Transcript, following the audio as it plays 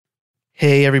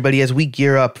Hey, everybody, as we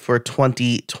gear up for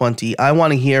 2020, I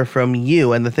want to hear from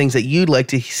you and the things that you'd like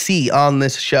to see on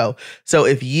this show. So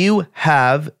if you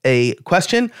have a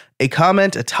question, a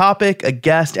comment, a topic, a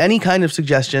guest, any kind of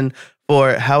suggestion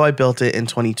for How I Built It in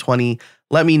 2020,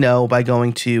 let me know by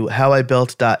going to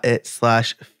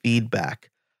howibuilt.it/feedback.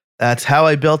 That's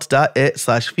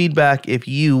howibuilt.it/feedback if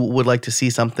you would like to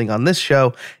see something on this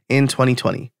show in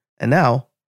 2020. And now,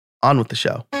 on with the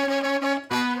show.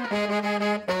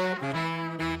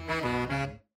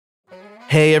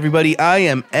 Hey everybody, I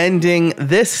am ending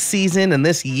this season and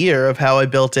this year of How I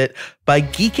Built It by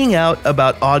geeking out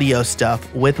about audio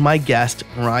stuff with my guest,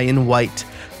 Ryan White.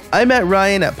 I met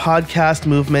Ryan at Podcast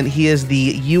Movement. He is the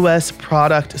U.S.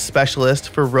 product specialist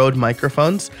for Rode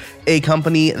Microphones, a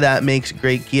company that makes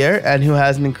great gear and who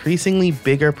has an increasingly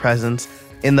bigger presence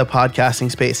in the podcasting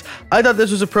space. I thought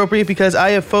this was appropriate because I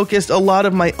have focused a lot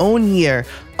of my own year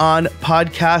on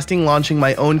podcasting, launching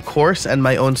my own course and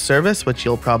my own service, which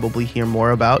you'll probably hear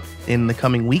more about in the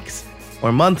coming weeks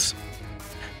or months.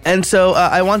 And so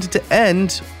I wanted to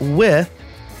end with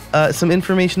some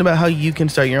information about how you can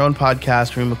start your own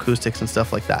podcast, room acoustics, and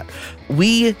stuff like that.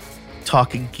 We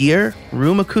talk gear,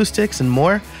 room acoustics, and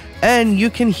more. And you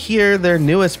can hear their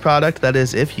newest product, that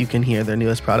is, if you can hear their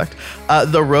newest product,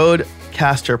 the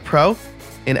Rodecaster Pro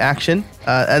in action.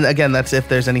 And again, that's if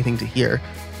there's anything to hear.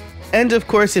 And of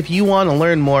course, if you want to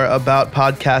learn more about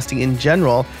podcasting in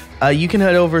general, you can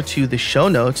head over to the show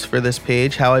notes for this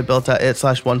page,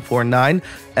 howibuilt.it/149,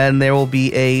 and there will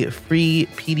be a free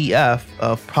PDF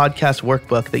of podcast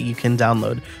workbook that you can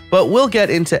download. But we'll get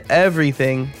into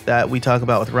everything that we talk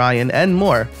about with Ryan and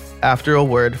more after a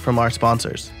word from our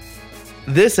sponsors.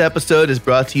 This episode is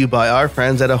brought to you by our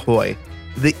friends at Ahoy,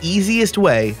 the easiest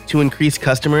way to increase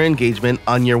customer engagement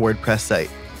on your WordPress site.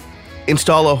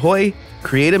 Install Ahoy,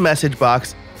 create a message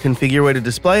box, configure where to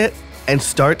display it, and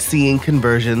start seeing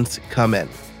conversions come in.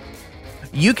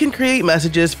 You can create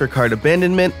messages for cart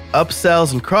abandonment,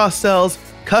 upsells and cross-sells,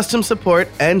 custom support,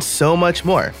 and so much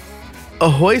more.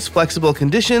 Ahoy's flexible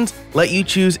conditions let you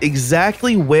choose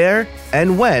exactly where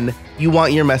and when you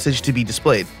want your message to be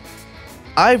displayed.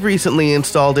 I've recently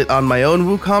installed it on my own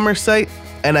WooCommerce site,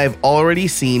 and I've already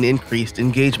seen increased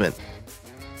engagement.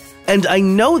 And I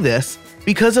know this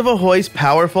because of Ahoy's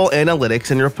powerful analytics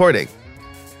and reporting.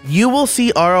 You will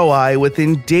see ROI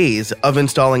within days of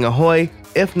installing Ahoy,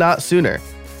 if not sooner.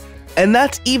 And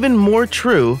that's even more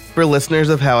true for listeners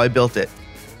of How I Built It.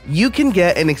 You can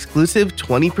get an exclusive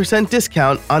 20%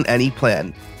 discount on any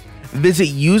plan. Visit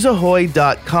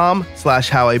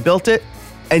useahoy.com/howibuiltit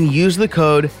and use the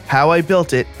code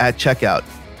HowIBuiltIt at checkout.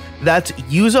 That's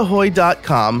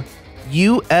useahoy.com,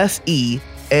 USEAHOY,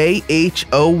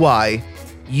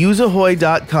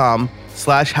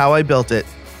 useahoy.com/howibuiltit,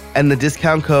 and the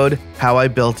discount code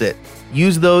HowIBuiltIt.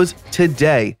 Use those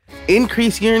today.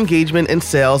 Increase your engagement and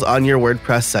sales on your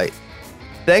WordPress site.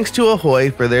 Thanks to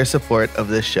Ahoy for their support of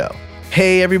this show.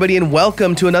 Hey everybody, and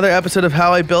welcome to another episode of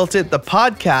How I Built It, the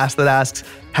podcast that asks,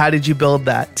 how did you build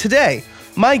that? Today,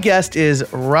 my guest is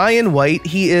Ryan White.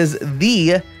 He is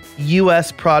the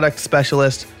U.S. product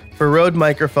specialist for Rode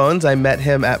Microphones. I met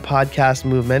him at Podcast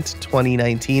Movement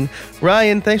 2019.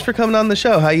 Ryan, thanks for coming on the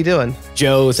show. How you doing?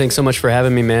 Joe, thanks so much for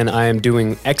having me, man. I am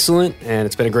doing excellent, and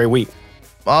it's been a great week.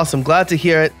 Awesome. Glad to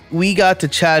hear it. We got to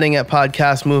chatting at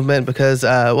Podcast Movement because,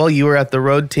 you were at the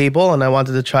Rode table, and I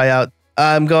wanted to try out.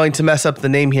 I'm going to mess up the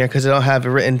name here because I don't have it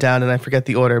written down, and I forget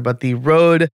the order, but the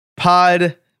Rode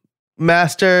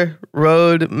Rodecaster,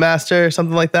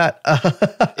 something like that.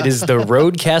 It is the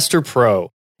Rodecaster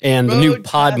Pro. And the new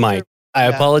pod mic. I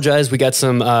apologize. We got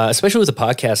some, especially with the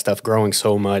podcast stuff growing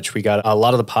so much, we got a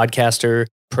lot of the Podcaster,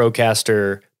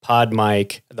 Procaster, Pod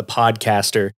mic, the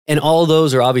Podcaster, and all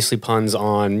those are obviously puns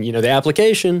on, the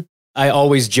application. I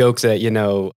always joke that,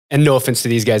 and no offense to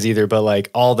these guys either, but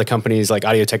like all the companies like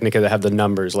Audio-Technica that have the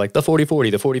numbers, like the 4040,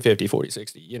 the 4050,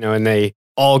 4060, and they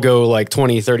all go like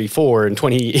 2034 and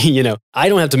 20, I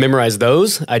don't have to memorize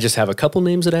those. I just have a couple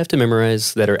names that I have to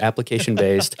memorize that are application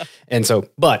based. And so,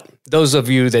 but those of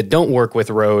you that don't work with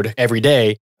Rode every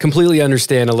day completely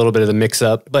understand a little bit of the mix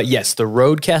up. But yes, the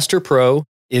Rodecaster Pro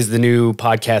is the new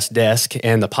podcast desk,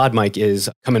 and the pod mic is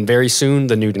coming very soon,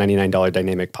 the new $99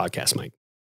 dynamic podcast mic.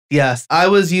 Yes, I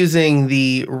was using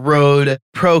the Rode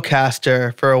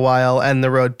Procaster for a while, and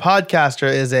the Rode Podcaster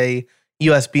is a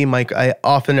USB mic I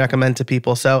often recommend to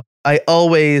people. So I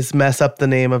always mess up the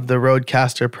name of the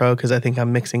Rodecaster Pro because I think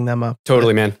I'm mixing them up.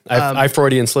 Totally, man. I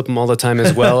Freudian slip them all the time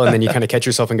as well. And then you kind of catch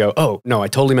yourself and go, oh, no, I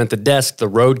totally meant the desk, the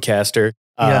Rodecaster.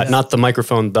 Yes. Not the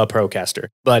microphone, the Procaster,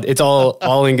 but it's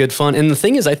all in good fun. And the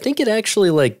thing is, I think it actually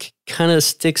like kind of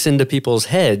sticks into people's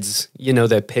heads,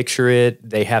 that picture it,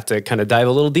 they have to kind of dive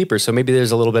a little deeper. So maybe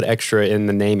there's a little bit extra in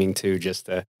the naming too, just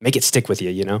to make it stick with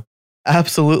you.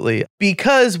 Absolutely.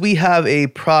 Because we have a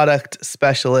product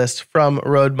specialist from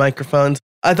Rode Microphones,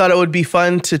 I thought it would be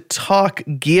fun to talk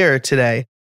gear today.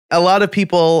 A lot of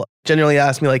people generally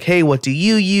ask me like, hey, what do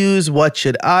you use? What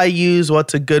should I use?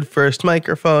 What's a good first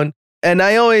microphone? And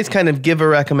I always kind of give a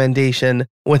recommendation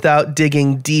without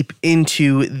digging deep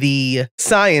into the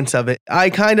science of it.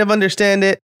 I kind of understand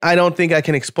it. I don't think I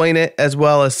can explain it as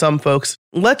well as some folks.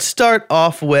 Let's start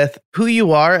off with who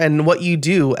you are and what you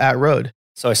do at Rode.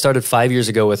 So I started 5 years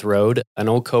ago with Rode. An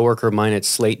old coworker of mine at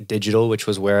Slate Digital, which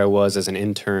was where I was as an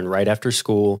intern right after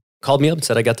school, called me up and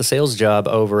said, I got the sales job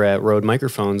over at Rode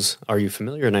Microphones. Are you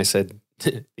familiar? And I said,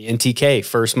 the NTK,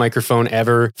 first microphone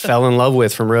ever fell in love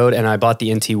with from Rode, and I bought the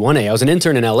NT1A. I was an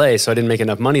intern in LA, so I didn't make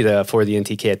enough money to afford the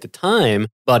NTK at the time,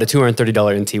 but a $230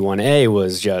 NT1A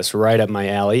was just right up my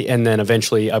alley, and then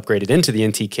eventually upgraded into the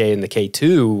NTK and the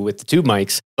K2 with the tube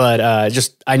mics. But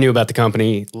I knew about the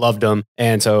company, loved them,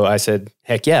 and so I said,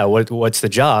 heck yeah, what's the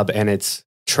job? And it's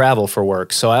travel for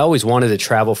work. So I always wanted to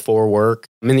travel for work.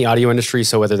 I'm in the audio industry,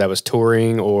 so whether that was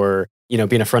touring or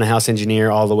being a front of house engineer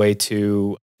all the way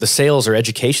to the sales or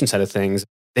education side of things,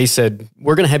 they said,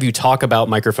 we're going to have you talk about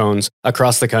microphones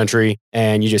across the country,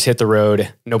 and you just hit the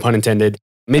road, no pun intended,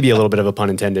 maybe a little bit of a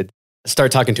pun intended,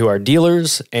 start talking to our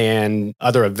dealers and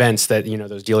other events that,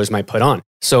 those dealers might put on.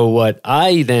 So what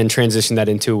I then transitioned that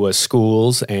into was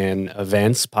schools and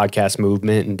events, podcast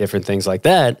movement, and different things like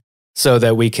that, so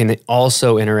that we can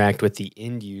also interact with the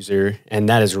end user. And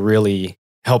that has really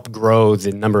helped grow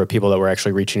the number of people that we're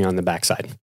actually reaching on the backside.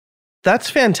 That's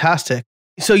fantastic.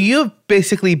 So you've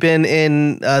basically been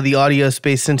in the audio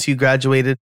space since you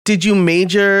graduated. Did you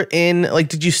major in,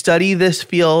 did you study this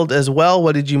field as well?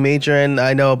 What did you major in?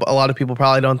 I know a lot of people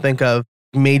probably don't think of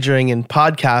majoring in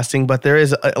podcasting, but there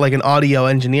is an audio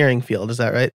engineering field. Is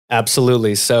that right?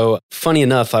 Absolutely. So funny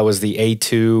enough, I was the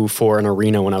A2 for an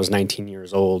arena when I was 19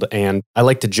 years old. And I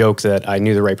like to joke that I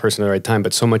knew the right person at the right time,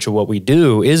 but so much of what we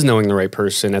do is knowing the right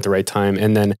person at the right time.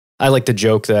 And then I like to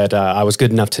joke that I was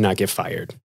good enough to not get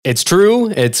fired. It's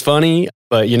true. It's funny,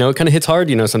 but it kind of hits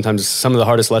hard. Sometimes some of the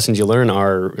hardest lessons you learn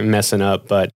are messing up,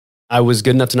 but I was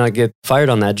good enough to not get fired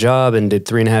on that job and did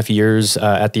 3.5 years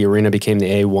at the arena, became the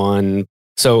A1.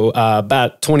 So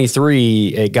about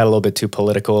 23, it got a little bit too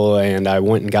political, and I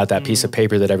went and got that piece of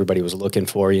paper that everybody was looking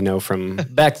for. From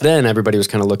back then, everybody was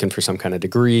kind of looking for some kind of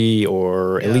degree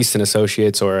or at least an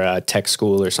associate's or a tech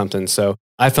school or something. So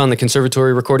I found the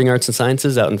Conservatory of Recording Arts and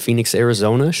Sciences out in Phoenix,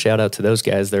 Arizona. Shout out to those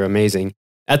guys. They're amazing.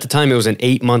 At the time, it was an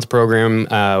 8-month program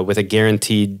with a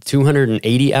guaranteed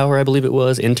 280-hour, I believe it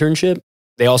was, internship.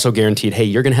 They also guaranteed, hey,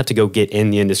 you're going to have to go get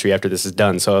in the industry after this is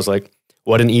done. So I was like,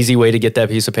 what an easy way to get that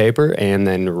piece of paper and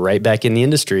then right back in the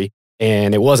industry.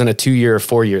 And it wasn't a 2-year or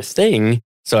 4-year thing,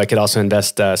 so I could also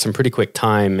invest some pretty quick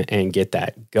time and get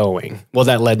that going. Well,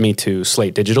 that led me to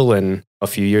Slate Digital, and a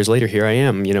few years later, here I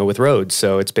am, with Rode.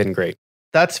 So it's been great.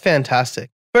 That's fantastic.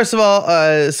 First of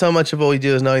all, so much of what we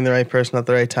do is knowing the right person at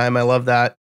the right time. I love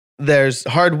that. There's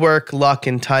hard work, luck,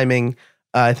 and timing,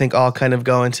 I think all kind of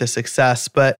go into success.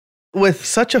 But with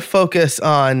such a focus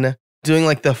on doing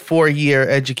the 4-year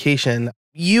education,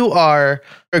 you are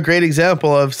a great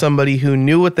example of somebody who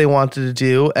knew what they wanted to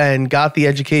do and got the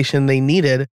education they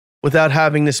needed without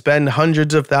having to spend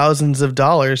hundreds of thousands of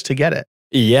dollars to get it.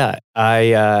 Yeah,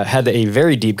 I had a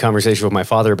very deep conversation with my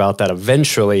father about that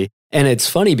eventually. And it's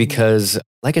funny because,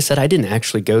 like I said, I didn't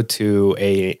actually go to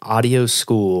a audio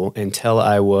school until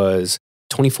I was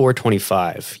 24,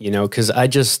 25, because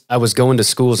I was going to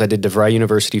schools. I did DeVry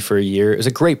University for a year. It was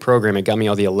a great program. It got me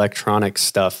all the electronic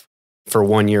stuff for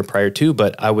 1 year prior to,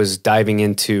 but I was diving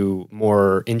into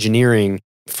more engineering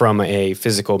from a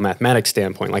physical mathematics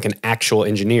standpoint, like an actual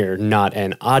engineer, not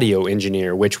an audio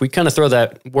engineer, which we kind of throw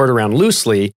that word around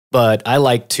loosely, but I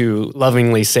like to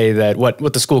lovingly say that what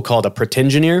the school called a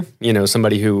pretengineer,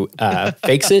 somebody who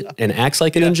fakes it and acts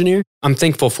like an engineer. I'm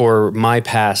thankful for my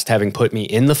past having put me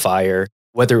in the fire,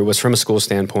 whether it was from a school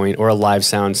standpoint or a live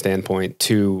sound standpoint,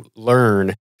 to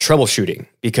learn troubleshooting.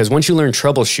 Because once you learn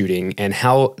troubleshooting and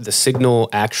how the signal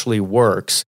actually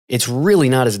works, it's really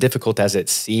not as difficult as it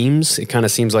seems. It kind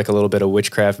of seems like a little bit of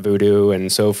witchcraft, voodoo, and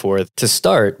so forth to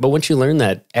start. But once you learn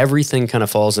that, everything kind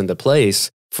of falls into place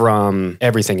from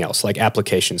everything else, like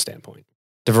application standpoint.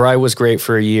 DeVry was great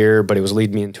for a year, but it was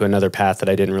leading me into another path that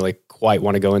I didn't really quite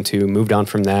want to go into. Moved on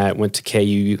from that, went to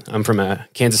KU. I'm from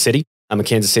Kansas City. I'm a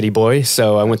Kansas City boy.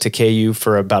 So I went to KU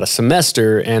for about a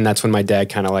semester. And that's when my dad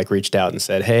kind of reached out and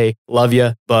said, hey, love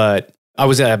you, but I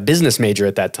was a business major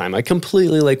at that time. I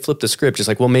completely like flipped the script. Just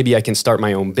like, well, maybe I can start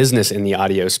my own business in the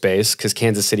audio space because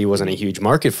Kansas City wasn't a huge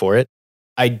market for it.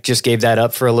 I just gave that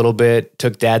up for a little bit,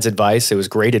 took dad's advice. It was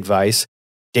great advice.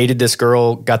 Dated this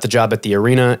girl, got the job at the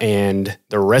arena, and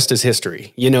the rest is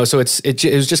history. So it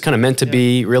was just kind of meant to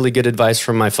be. Really good advice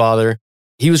from my father.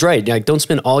 He was right. Like, don't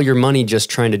spend all your money just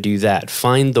trying to do that.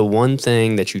 Find the one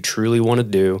thing that you truly want to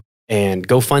do and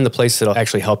go find the place that'll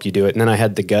actually help you do it. And then I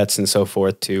had the guts and so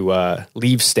forth to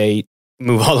leave state,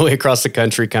 move all the way across the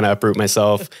country, kind of uproot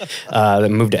myself,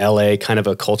 then move to LA, kind of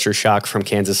a culture shock from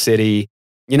Kansas City.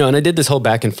 And I did this whole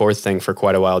back and forth thing for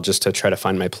quite a while just to try to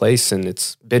find my place. And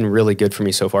it's been really good for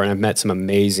me so far. And I've met some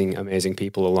amazing, amazing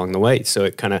people along the way. So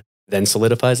it kind of then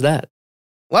solidifies that.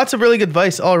 Lots of really good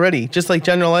advice already, just like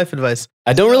general life advice.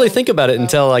 I don't really think about it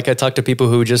until I talk to people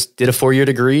who just did a 4-year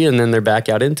degree and then they're back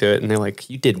out into it. And they're like,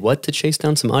 you did what to chase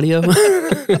down some audio?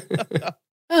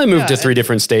 I moved to 3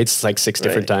 different states, like 6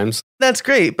 different times. That's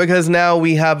great because now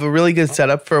we have a really good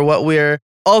setup for what we're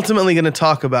ultimately going to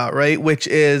talk about, right? Which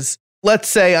is, let's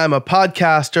say I'm a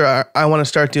podcaster, or I want to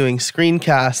start doing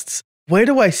screencasts. Where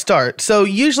do I start? So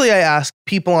usually I ask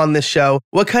people on this show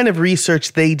what kind of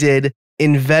research they did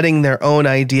in vetting their own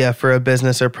idea for a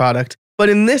business or product. But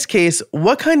in this case,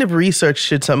 what kind of research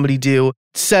should somebody do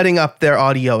setting up their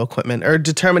audio equipment or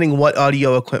determining what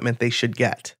audio equipment they should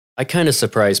get? I kind of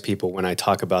surprise people when I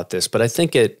talk about this, but I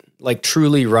think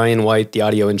truly Ryan White, the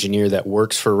audio engineer that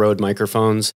works for Rode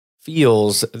Microphones,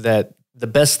 feels that the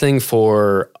best thing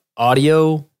for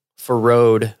audio, for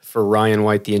Rode, for Ryan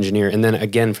White, the engineer, and then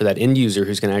again for that end user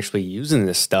who's going to actually using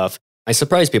this stuff, I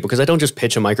surprise people because I don't just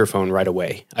pitch a microphone right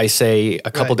away. I say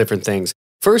a couple different things.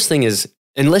 First thing is,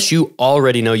 unless you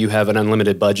already know you have an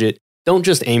unlimited budget, don't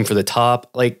just aim for the top.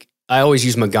 Like, I always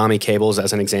use Mogami cables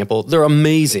as an example. They're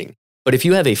amazing. But if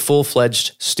you have a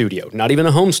full-fledged studio, not even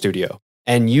a home studio,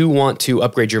 and you want to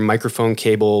upgrade your microphone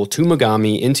cable to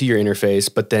Mogami into your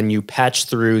interface, but then you patch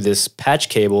through this patch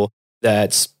cable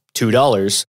that's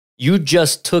 $2, you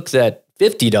just took that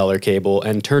 $50 cable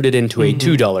and turned it into a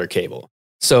 $2 cable.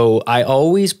 So I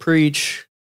always preach,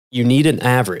 you need an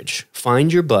average.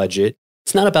 Find your budget.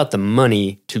 It's not about the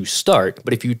money to start,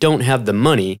 but if you don't have the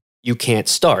money, you can't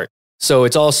start. So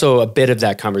it's also a bit of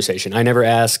that conversation. I never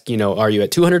ask, are you at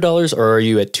 $200 or are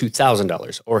you at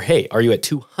 $2,000? Or, hey, are you at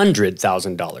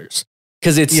 $200,000?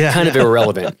 Because it's kind of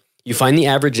irrelevant. You find the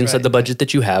average inside the budget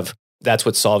that you have. That's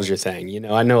what solves your thing.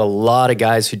 I know a lot of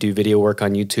guys who do video work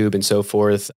on YouTube and so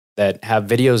forth that have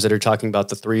videos that are talking about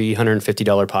the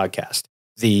 $350 podcast,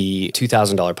 the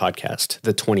 $2,000 podcast,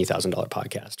 the $20,000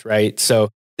 podcast, right? So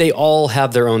they all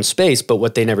have their own space, but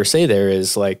what they never say there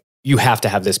is like, you have to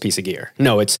have this piece of gear.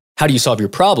 No, it's how do you solve your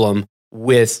problem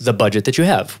with the budget that you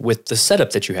have, with the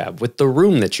setup that you have, with the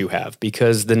room that you have?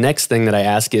 Because the next thing that I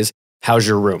ask is, how's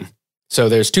your room? So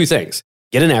there's 2 things,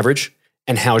 get an average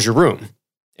and how's your room?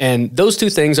 And those 2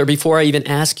 things are before I even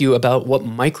ask you about what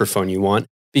microphone you want.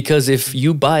 Because if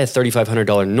you buy a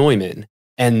 $3,500 Neumann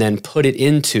and then put it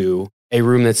into a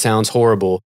room that sounds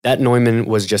horrible, that Neumann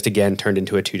was just again turned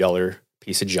into a $2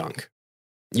 piece of junk.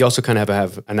 You also kind of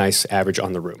have a nice average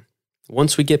on the room.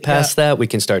 Once we get past that, we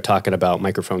can start talking about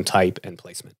microphone type and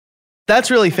placement. That's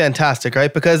really fantastic,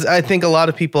 right? Because I think a lot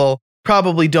of people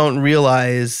probably don't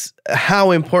realize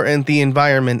how important the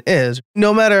environment is.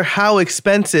 No matter how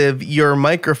expensive your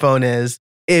microphone is,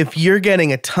 if you're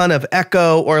getting a ton of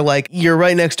echo or like you're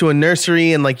right next to a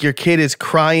nursery and like your kid is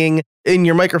crying and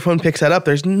your microphone picks that up,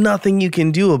 there's nothing you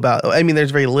can do about it. I mean,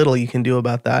 there's very little you can do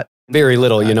about that. Very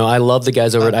little. I love the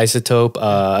guys over at iZotope.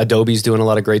 Adobe's doing a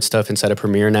lot of great stuff inside of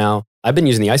Premiere now. I've been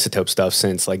using the iZotope stuff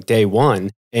since like day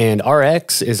one. And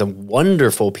RX is a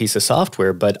wonderful piece of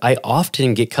software, but I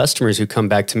often get customers who come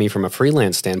back to me from a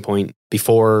freelance standpoint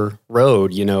before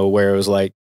Rode, where it was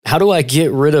like, how do I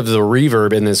get rid of the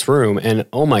reverb in this room? And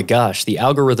oh my gosh, the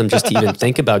algorithm just to even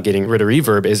think about getting rid of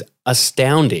reverb is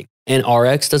astounding. And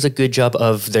RX does a good job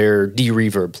of their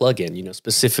de-reverb plugin,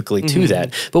 specifically to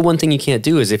that. But one thing you can't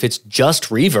do is if it's just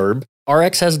reverb,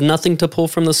 RX has nothing to pull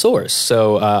from the source.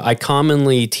 So I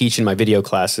commonly teach in my video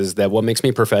classes that what makes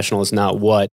me professional is not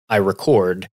what I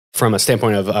record from a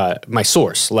standpoint of my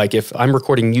source. Like if I'm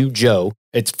recording you, Joe,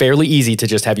 it's fairly easy to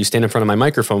just have you stand in front of my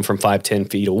microphone from 5-10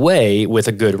 feet away with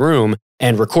a good room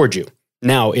and record you.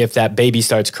 Now, if that baby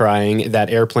starts crying, that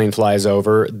airplane flies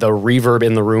over, the reverb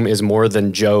in the room is more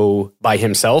than Joe by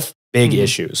himself, big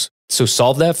issues. So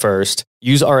solve that first.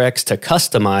 Use RX to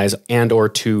customize and or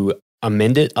to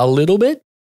amend it a little bit,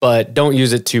 but don't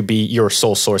use it to be your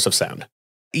sole source of sound.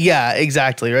 Yeah,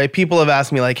 exactly, right? People have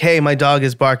asked me like, hey, my dog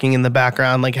is barking in the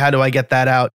background. Like, how do I get that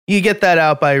out? You get that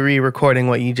out by re-recording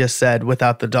what you just said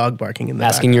without the dog barking in the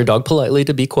background. Asking your dog politely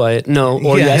to be quiet. No,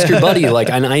 or you ask your buddy. Like,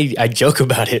 and I joke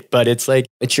about it, but it's like,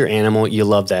 it's your animal. You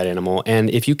love that animal. And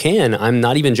if you can, I'm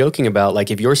not even joking about, like,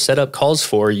 if your setup calls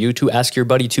for you to ask your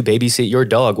buddy to babysit your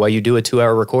dog while you do a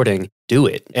 2-hour recording, do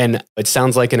it. And it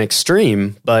sounds like an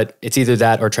extreme, but it's either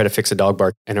that or try to fix a dog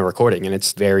bark in a recording. And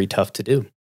it's very tough to do.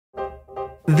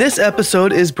 This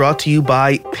episode is brought to you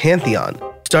by Pantheon.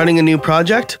 Starting a new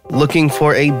project? Looking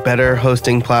for a better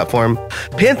hosting platform?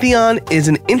 Pantheon is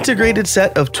an integrated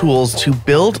set of tools to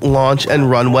build, launch, and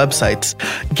run websites.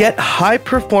 Get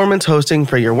high-performance hosting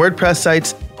for your WordPress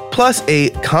sites, plus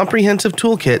a comprehensive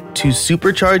toolkit to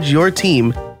supercharge your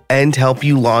team and help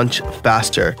you launch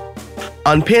faster.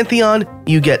 On Pantheon,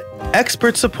 you get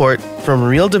expert support from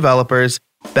real developers,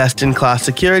 best-in-class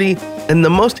security, and the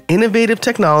most innovative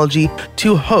technology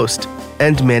to host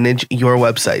and manage your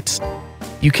websites.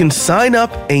 You can sign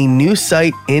up a new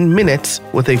site in minutes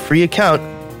with a free account.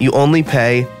 You only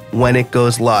pay when it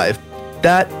goes live.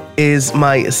 That is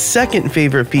my second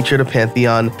favorite feature to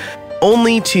Pantheon,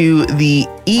 only to the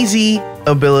easy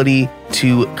ability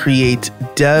to create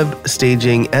dev,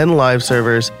 staging, and live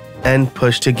servers and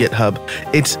push to GitHub.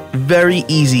 It's very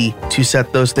easy to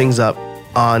set those things up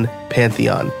on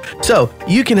Pantheon. So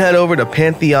you can head over to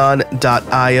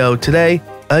pantheon.io today,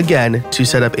 again, to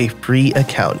set up a free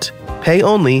account. Pay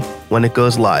only when it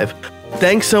goes live.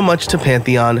 Thanks so much to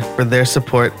Pantheon for their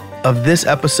support of this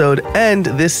episode and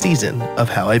this season of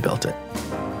How I Built It.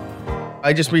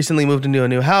 I just recently moved into a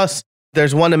new house.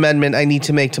 There's one amendment I need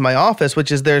to make to my office,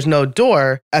 which is there's no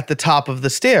door at the top of the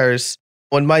stairs.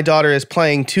 When my daughter is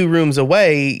playing 2 rooms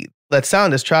away, that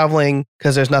sound is traveling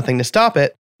because there's nothing to stop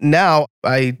it. Now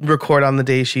I record on the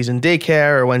days she's in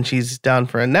daycare or when she's down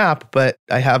for a nap, but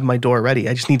I have my door ready.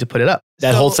 I just need to put it up.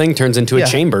 That whole thing turns into a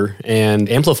chamber and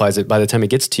amplifies it by the time it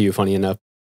gets to you, funny enough.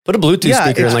 Put a Bluetooth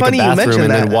speaker in like a bathroom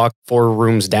and then walk 4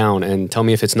 rooms down and tell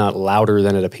me if it's not louder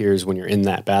than it appears when you're in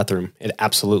that bathroom. It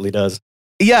absolutely does.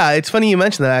 Yeah, it's funny you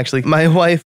mentioned that actually. My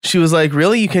wife, she was like,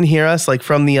 really? You can hear us like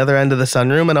from the other end of the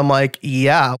sunroom? And I'm like,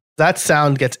 yeah, that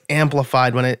sound gets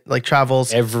amplified when it like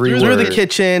travels everywhere through the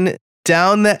kitchen,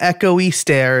 down the echoey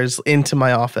stairs into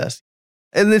my office.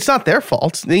 And it's not their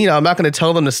fault. You know, I'm not going to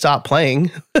tell them to stop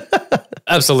playing.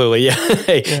 Absolutely. Yeah.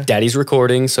 Hey, Daddy's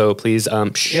recording, so please,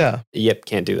 Yeah. Yep,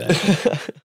 can't do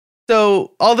that.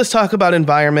 So all this talk about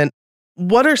environment,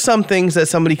 what are some things that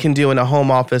somebody can do in a home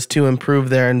office to improve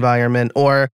their environment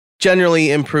or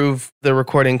generally improve the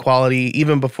recording quality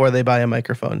even before they buy a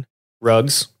microphone?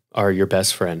 Rugs are your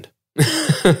best friend.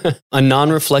 A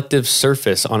non-reflective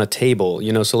surface on a table,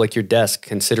 you know, so like your desk,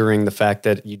 considering the fact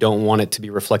that you don't want it to be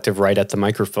reflective right at the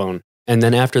microphone. And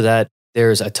then after that,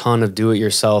 there's a ton of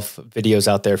do-it-yourself videos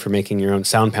out there for making your own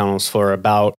sound panels for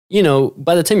about, you know,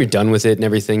 by the time you're done with it and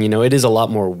everything, you know, it is a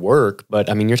lot more work, but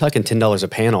I mean, you're talking $10 a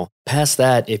panel. Past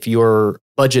that, if your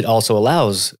budget also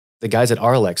allows, the guys at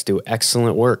Arlex do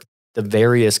excellent work. The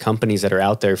various companies that are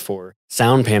out there for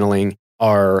sound paneling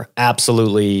are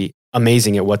absolutely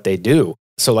amazing at what they do.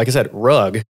 So like I said,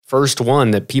 rug, first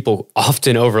one that people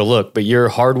often overlook, but your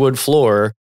hardwood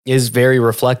floor is very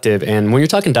reflective. And when you're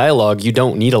talking dialogue, you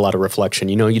don't need a lot of reflection.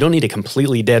 You know, you don't need a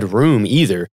completely dead room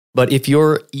either. But if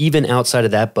you're even outside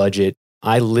of that budget,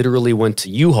 I literally went to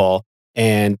U-Haul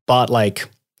and bought like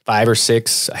 5 or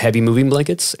 6 heavy moving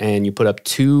blankets, and you put up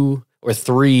 2 or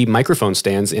 3 microphone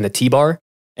stands in a T-bar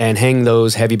and hang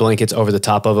those heavy blankets over the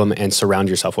top of them and surround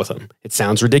yourself with them. It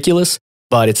sounds ridiculous,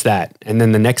 but it's that. And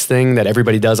then the next thing that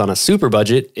everybody does on a super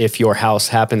budget, if your house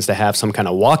happens to have some kind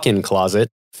of walk-in closet,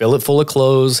 fill it full of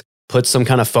clothes, put some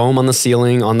kind of foam on the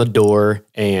ceiling, on the door,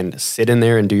 and sit in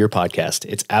there and do your podcast.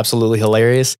 It's absolutely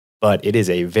hilarious, but it is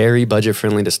a very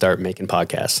budget-friendly to start making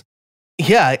podcasts.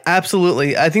 Yeah,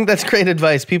 absolutely. I think that's great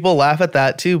advice. People laugh at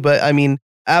that too, but I mean,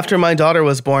 after my daughter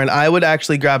was born, I would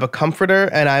actually grab a comforter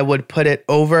and I would put it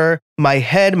over my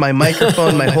head, my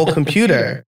microphone, my whole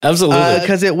computer. Absolutely.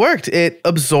 Because it worked. It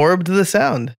absorbed the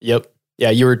sound. Yep. Yeah,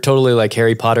 you were totally like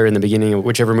Harry Potter in the beginning of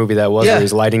whichever movie that was, where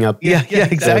he's lighting up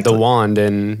exactly. the wand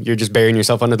and you're just burying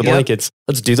yourself under the blankets.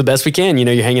 Let's do the best we can. You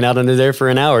know, you're hanging out under there for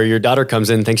an hour. Your daughter comes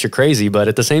in and thinks you're crazy, but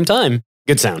at the same time,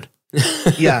 good sound.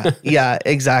 Yeah,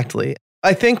 exactly.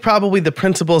 I think probably the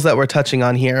principles that we're touching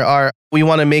on here are we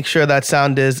want to make sure that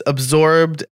sound is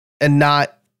absorbed and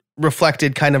not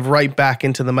reflected kind of right back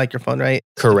into the microphone, right?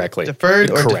 Correctly.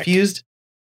 Deferred or diffused.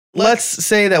 Let's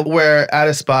say that we're at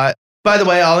a spot. By the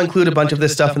way, I'll include a bunch of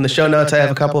this stuff in the show notes. I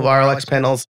have a couple of RLX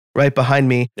panels right behind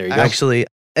me. There you go. Actually.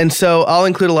 And so I'll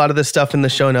include a lot of this stuff in the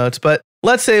show notes. But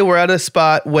let's say we're at a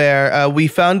spot where we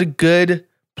found a good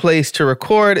place to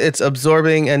record. It's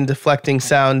absorbing and deflecting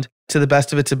sound to the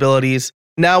best of its abilities.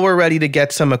 Now we're ready to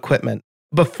get some equipment.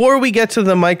 Before we get to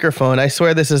the microphone, I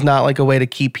swear this is not like a way to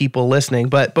keep people listening,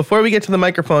 but before we get to the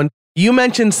microphone, you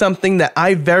mentioned something that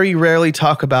I very rarely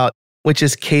talk about, which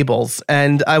is cables.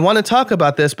 And I want to talk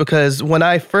about this because when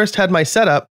I first had my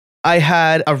setup, I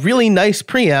had a really nice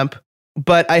preamp,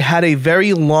 but I had a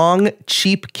very long,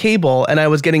 cheap cable and I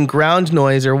was getting ground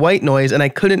noise or white noise and I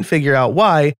couldn't figure out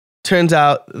why. Turns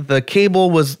out the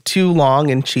cable was too long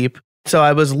and cheap, so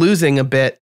I was losing a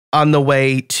bit on the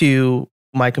way to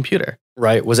my computer.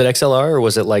 Right. Was it XLR or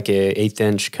was it like a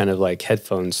 1/8" kind of like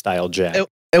headphone style jack?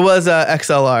 It was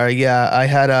XLR. Yeah, I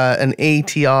had an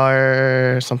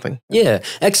ATR something. Yeah,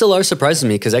 XLR surprises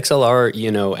me because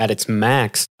XLR, at its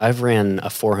max, I've ran a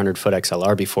 400-foot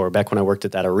XLR before. Back when I worked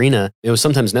at that arena, it was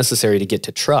sometimes necessary to get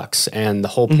to trucks. And the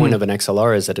whole point of an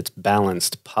XLR is that it's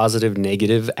balanced. Positive,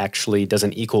 negative actually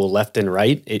doesn't equal left and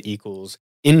right. It equals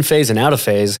in phase and out of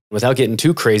phase. Without getting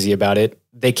too crazy about it,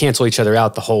 they cancel each other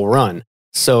out the whole run.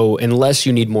 So unless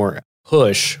you need more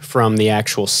push from the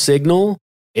actual signal,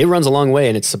 it runs a long way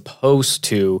and it's supposed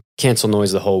to cancel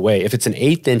noise the whole way. If it's an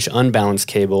 1/8" unbalanced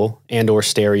cable and or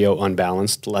stereo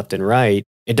unbalanced left and right,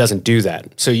 it doesn't do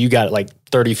that. So you got like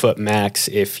 30-foot max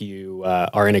if you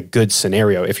are in a good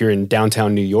scenario. If you're in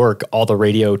downtown New York, all the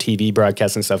radio, TV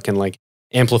broadcasts and stuff can like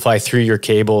amplify through your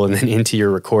cable and then into your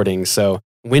recording. So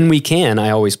when we can, I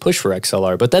always push for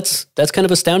XLR. But that's kind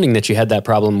of astounding that you had that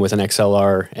problem with an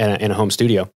XLR in a home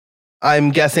studio.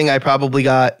 I'm guessing I probably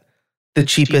got the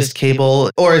cheapest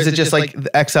cable, or is it just like the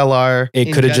XLR?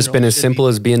 It could have just been as simple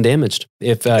as being damaged.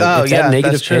 If that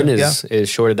negative pin is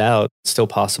shorted out, it's still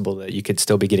possible that you could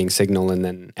still be getting signal and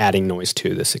then adding noise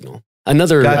to the signal.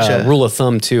 Another rule of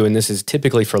thumb too, and this is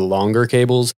typically for longer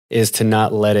cables, is to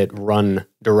not let it run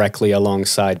directly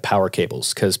alongside power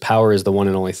cables, because power is the one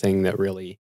and only thing that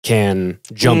really can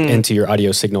jump into your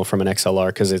audio signal from an XLR,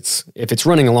 because if it's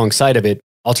running alongside of it,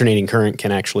 alternating current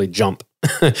can actually jump.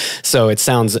 So it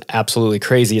sounds absolutely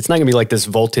crazy. It's not going to be like this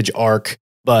voltage arc,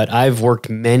 but I've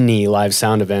worked many live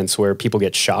sound events where people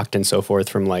get shocked and so forth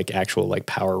from like actual like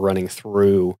power running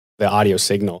through the audio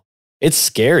signal. It's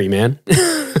scary, man.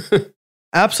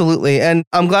 Absolutely. And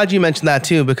I'm glad you mentioned that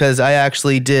too, because I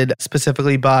actually did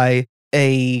specifically buy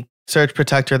a surge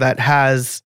protector that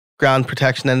has ground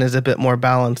protection and is a bit more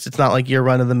balanced. It's not like your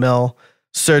run-of-the-mill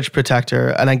surge protector,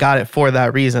 and I got it for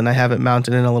that reason. I have it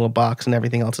mounted in a little box and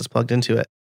everything else is plugged into it.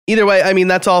 Either way, I mean,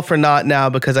 that's all for naught now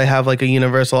because I have like a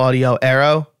Universal Audio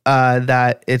Aero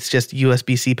that it's just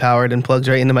USB-C powered and plugs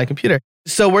right into my computer.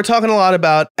 So we're talking a lot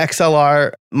about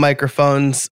XLR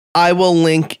microphones. I will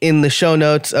link in the show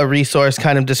notes a resource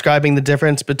kind of describing the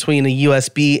difference between a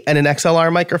USB and an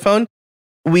XLR microphone.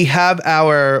 We have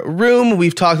our room.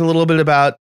 We've talked a little bit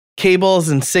about cables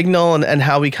and signal and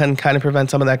how we can kind of prevent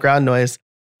some of that ground noise.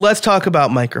 Let's talk about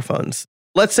microphones.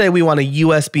 Let's say we want a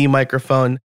USB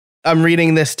microphone. I'm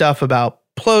reading this stuff about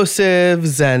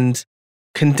plosives and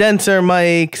condenser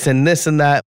mics and this and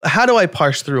that. How do I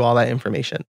parse through all that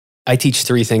information? I teach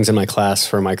 3 things in my class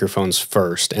for microphones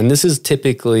first, and this is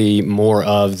typically more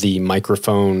of the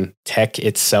microphone tech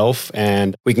itself,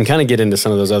 and we can kind of get into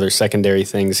some of those other secondary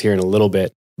things here in a little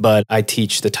bit, but I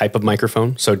teach the type of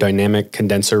microphone, so dynamic,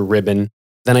 condenser, ribbon.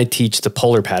 Then I teach the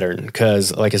polar pattern,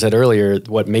 because like I said earlier,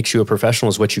 what makes you a professional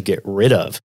is what you get rid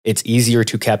of. It's easier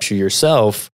to capture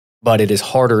yourself, but it is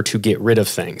harder to get rid of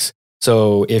things.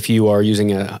 So if you are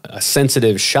using a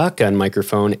sensitive shotgun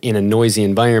microphone in a noisy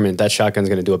environment, that shotgun is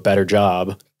going to do a better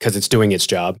job because it's doing its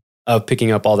job of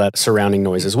picking up all that surrounding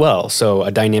noise as well. So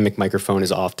a dynamic microphone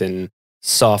is often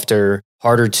softer,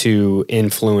 harder to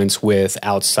influence with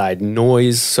outside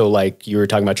noise. So like you were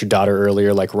talking about your daughter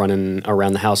earlier, like running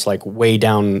around the house, like way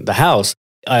down the house.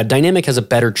 Dynamic has a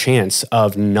better chance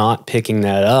of not picking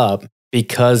that up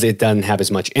because it doesn't have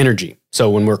as much energy. So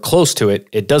when we're close to it,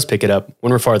 it does pick it up.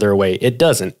 When we're farther away, it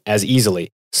doesn't as easily.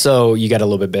 So you got a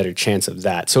little bit better chance of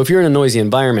that. So if you're in a noisy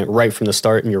environment right from the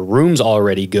start and your room's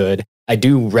already good, I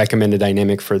do recommend a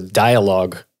dynamic for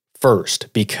dialogue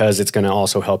first, because it's going to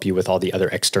also help you with all the other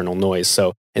external noise.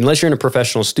 So unless you're in a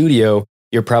professional studio,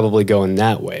 you're probably going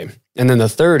that way. And then the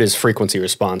third is frequency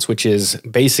response, which is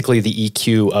basically the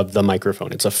EQ of the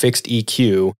microphone. It's a fixed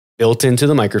EQ built into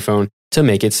the microphone to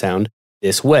make it sound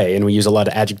this way. And we use a lot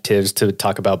of adjectives to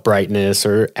talk about brightness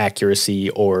or accuracy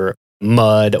or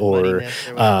mud or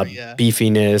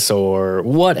beefiness or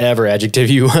whatever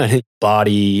adjective you want,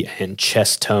 body and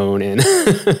chest tone and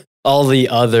all the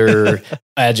other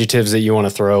adjectives that you want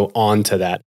to throw onto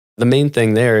that. The main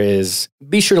thing there is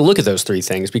be sure to look at those 3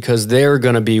 things, because they're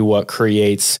going to be what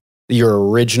creates your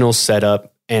original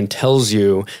setup and tells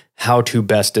you how to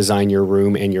best design your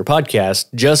room and your podcast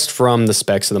just from the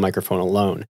specs of the microphone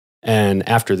alone. And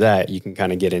after that, you can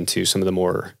kind of get into some of the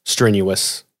more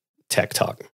strenuous tech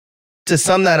talk. To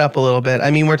sum that up a little bit,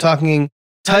 I mean, we're talking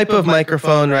type of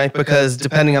microphone, right? Because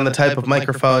depending on the type of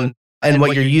microphone and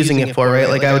what you're using it for, right?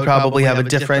 Like I would probably have a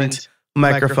different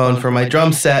microphone for my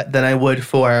drum set than I would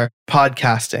for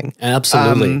podcasting.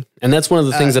 Absolutely. And that's one of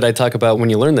the things that I talk about when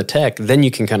you learn the tech, then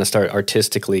you can kind of start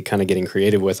artistically kind of getting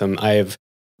creative with them. I've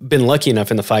been lucky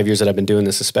enough in the 5 years that I've been doing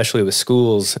this, especially with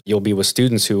schools, you'll be with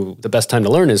students who the best time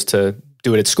to learn is to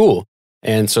do it at school.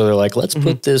 And so they're like, let's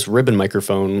put this ribbon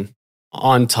microphone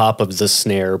on top of the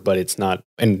snare, but it's not,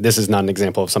 and this is not an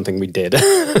example of something we did,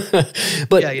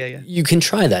 but you can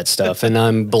try that stuff. And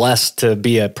I'm blessed to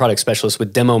be a product specialist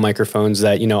with demo microphones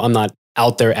that, I'm not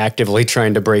out there actively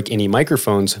trying to break any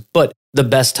microphones, but the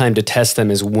best time to test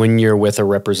them is when you're with a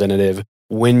representative,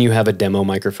 when you have a demo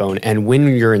microphone, and when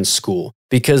you're in school.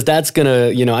 Because that's gonna,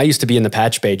 I used to be in the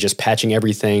patch bay just patching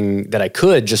everything that I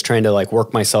could, just trying to like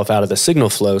work myself out of the signal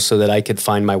flow so that I could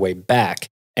find my way back.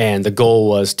 And the goal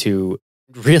was to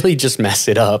really just mess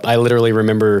it up. I literally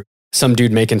remember some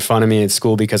dude making fun of me at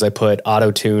school because I put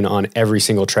auto-tune on every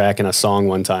single track in a song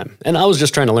one time. And I was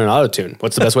just trying to learn auto-tune.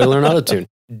 What's the best way to learn auto-tune?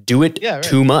 Do it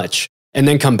too much and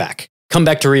then come back. Come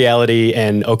back to reality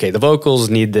and, okay, the vocals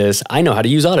need this. I know how to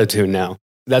use auto-tune now.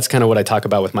 That's kind of what I talk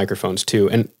about with microphones too.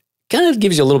 And kind of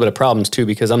gives you a little bit of problems too,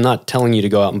 because I'm not telling you to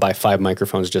go out and buy 5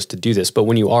 microphones just to do this. But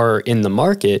when you are in the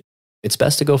market, it's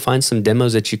best to go find some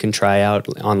demos that you can try out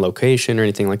on location or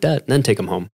anything like that, and then take them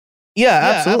home.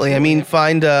 Yeah, absolutely. I mean,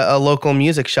 find a local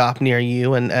music shop near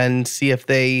you and see if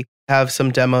they have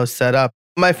some demos set up.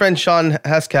 My friend Sean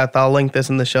Hesketh, I'll link this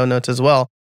in the show notes as well.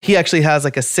 He actually has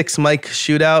like a 6 mic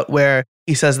shootout where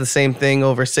he says the same thing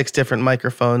over 6 different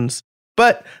microphones.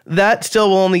 But that still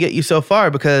will only get you so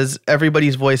far because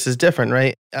everybody's voice is different,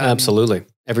 right? Absolutely.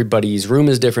 Everybody's room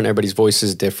is different. Everybody's voice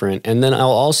is different. And then I'll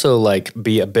also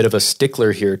be a bit of a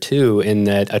stickler here too, in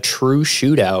that a true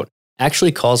shootout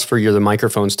actually calls for the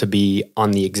microphones to be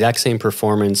on the exact same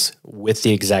performance with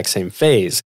the exact same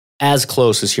phase, as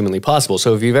close as humanly possible.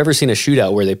 So if you've ever seen a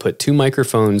shootout where they put 2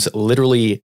 microphones,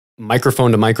 literally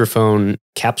microphone to microphone,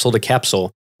 capsule to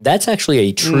capsule, that's actually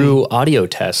a true audio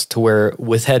test to where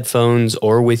with headphones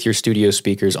or with your studio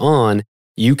speakers on,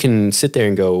 you can sit there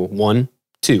and go 1,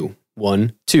 2,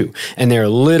 1, 2. And they're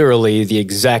literally the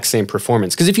exact same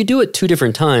performance. Because if you do it 2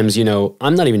 different times,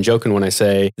 I'm not even joking when I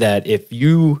say that if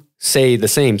you say the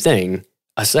same thing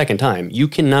a second time, you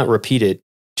cannot repeat it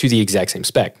to the exact same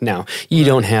spec. Now, you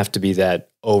don't have to be that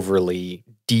overly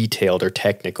detailed or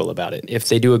technical about it. If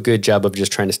they do a good job of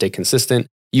just trying to stay consistent,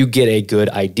 you get a good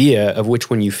idea of which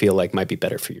one you feel like might be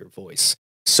better for your voice.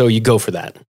 So you go for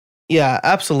that. Yeah,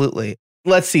 absolutely.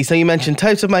 Let's see. So you mentioned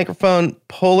types of microphone,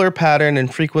 polar pattern,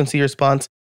 and frequency response.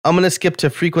 I'm going to skip to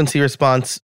frequency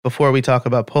response before we talk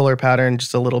about polar pattern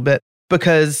just a little bit,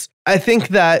 because I think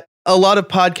that a lot of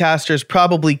podcasters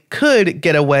probably could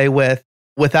get away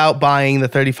without buying the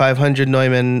 3500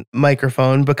 Neumann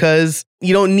microphone, because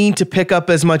you don't need to pick up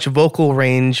as much vocal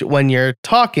range when you're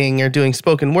talking or doing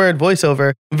spoken word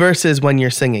voiceover versus when you're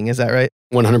singing. Is that right?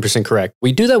 100% correct.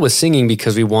 We do that with singing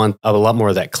because we want a lot more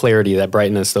of that clarity, that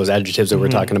brightness, those adjectives that we're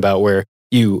talking about, where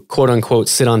you quote unquote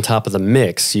sit on top of the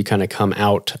mix. You kind of come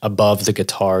out above the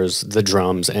guitars, the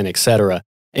drums, and etc.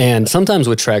 And sometimes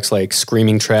with tracks like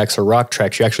screaming tracks or rock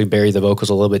tracks, you actually bury the vocals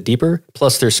a little bit deeper.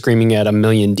 Plus they're screaming at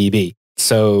 1,000,000 dB.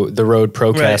 So the Rode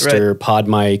Procaster,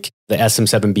 PodMic, the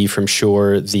SM7B from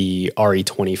Shure, the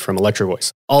RE20 from Electro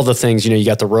Voice. All the things, you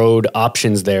got the Rode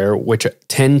options there, which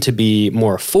tend to be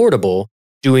more affordable,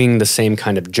 doing the same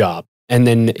kind of job. And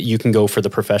then you can go for the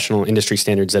professional industry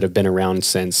standards that have been around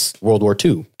since World War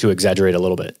II, to exaggerate a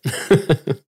little bit.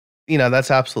 That's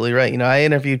absolutely right. I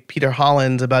interviewed Peter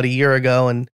Hollins about a year ago,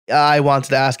 and I wanted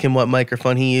to ask him what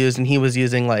microphone he used, and he was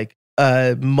using like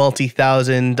a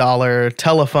multi-$1,000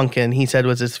 Telefunken, he said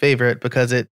was his favorite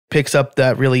because it picks up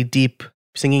that really deep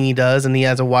singing he does, and he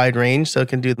has a wide range, so it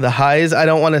can do the highs. I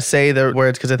don't want to say the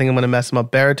words because I think I'm going to mess them up.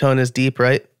 Baritone is deep,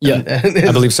 right? Yeah,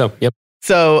 I believe so. Yep.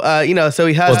 So, so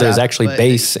he has. Well, there's actually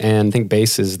bass, and I think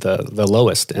bass is the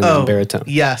lowest, and then baritone.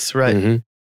 Yes, right. Mm-hmm.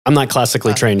 I'm not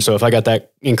classically trained, so if I got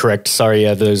that incorrect, sorry,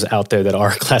 those out there that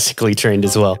are classically trained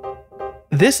as well.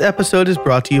 This episode is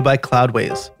brought to you by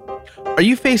Cloudways. Are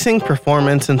you facing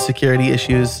performance and security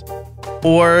issues?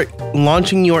 Or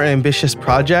launching your ambitious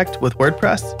project with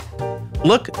WordPress?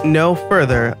 Look no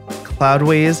further.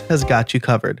 Cloudways has got you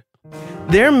covered.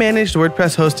 Their managed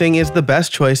WordPress hosting is the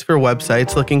best choice for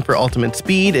websites looking for ultimate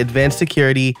speed, advanced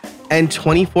security, and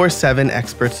 24/7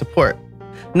 expert support.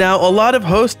 Now, a lot of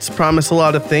hosts promise a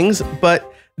lot of things,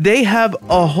 but They have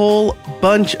a whole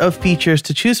bunch of features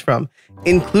to choose from,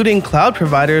 including cloud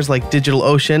providers like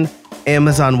DigitalOcean,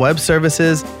 Amazon Web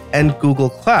Services, and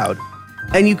Google Cloud.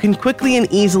 And you can quickly and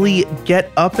easily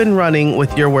get up and running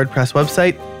with your WordPress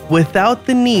website without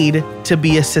the need to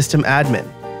be a system admin.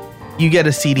 You get a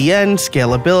CDN,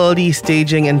 scalability,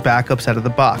 staging, and backups out of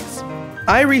the box.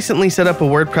 I recently set up a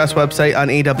WordPress website on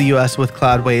AWS with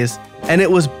Cloudways, and it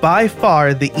was by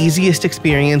far the easiest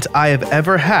experience I have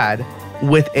ever had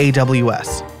with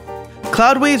AWS.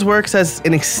 Cloudways works as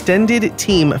an extended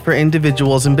team for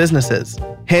individuals and businesses,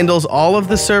 handles all of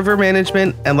the server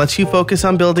management, and lets you focus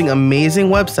on building amazing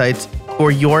websites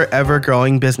for your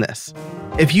ever-growing business.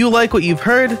 If you like what you've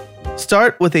heard,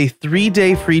 start with a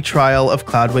 3-day free trial of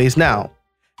Cloudways now.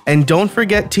 And don't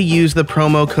forget to use the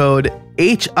promo code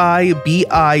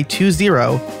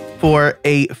HIBI20 for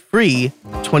a free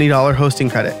 $20 hosting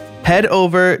credit. Head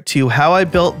over to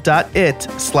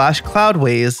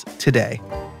howibuilt.it/Cloudways today.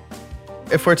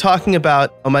 If we're talking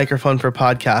about a microphone for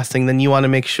podcasting, then you want to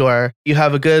make sure you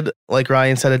have a good, like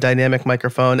Ryan said, a dynamic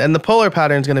microphone. And the polar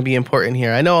pattern is going to be important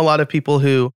here. I know a lot of people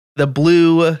who the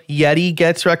Blue Yeti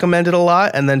gets recommended a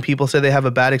lot, and then people say they have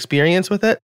a bad experience with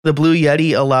it. The Blue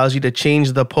Yeti allows you to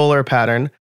change the polar pattern.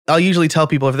 I'll usually tell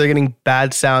people if they're getting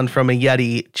bad sound from a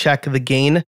Yeti, check the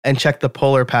gain and check the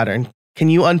polar pattern. Can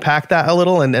you unpack that a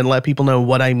little and let people know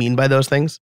what I mean by those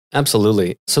things?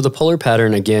 Absolutely. So the polar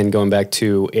pattern, again, going back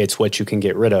to it's what you can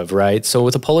get rid of, right? So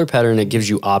with a polar pattern, it gives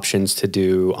you options to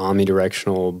do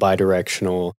omnidirectional,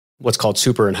 bidirectional, what's called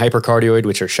super and hypercardioid,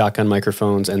 which are shotgun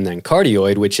microphones, and then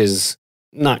cardioid, which is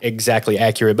not exactly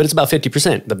accurate, but it's about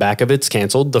 50%. The back of it's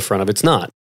canceled, the front of it's not.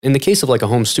 In the case of like a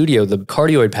home studio, the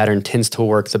cardioid pattern tends to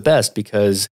work the best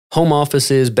because home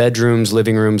offices, bedrooms,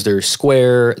 living rooms, they're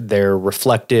square, they're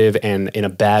reflective, and in a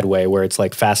bad way where it's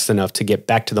like fast enough to get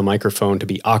back to the microphone to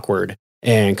be awkward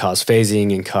and cause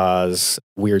phasing and cause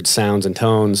weird sounds and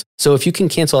tones. So if you can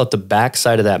cancel out the back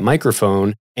side of that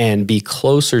microphone and be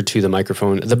closer to the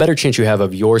microphone, the better chance you have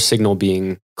of your signal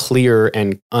being clear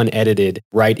and unedited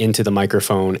right into the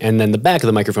microphone. And then the back of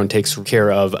the microphone takes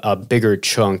care of a bigger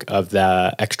chunk of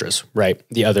the extras, right?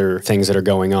 The other things that are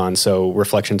going on. So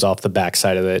reflections off the back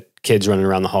side of it, kids running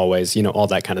around the hallways, all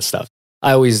that kind of stuff.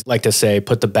 I always like to say,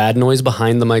 put the bad noise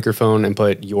behind the microphone and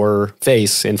put your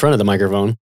face in front of the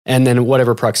microphone. And then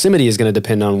whatever proximity is going to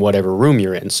depend on whatever room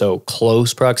you're in. So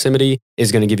close proximity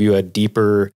is going to give you a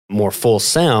deeper, more full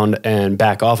sound, and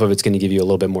back off of it's going to give you a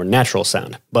little bit more natural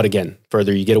sound. But again,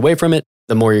 further you get away from it,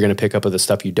 the more you're going to pick up of the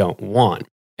stuff you don't want.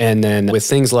 And then with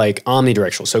things like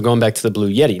omnidirectional, so going back to the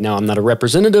Blue Yeti. Now, I'm not a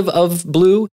representative of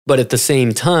Blue, but at the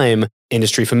same time,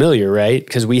 industry familiar, right?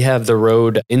 Because we have the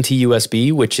Rode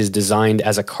NT-USB, which is designed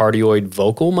as a cardioid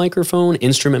vocal microphone,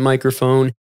 instrument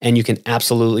microphone. And you can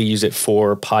absolutely use it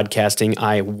for podcasting.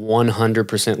 I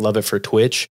 100% love it for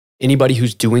Twitch. Anybody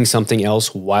who's doing something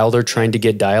else while they're trying to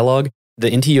get dialogue,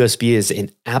 the NT-USB is an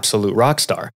absolute rock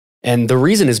star. And the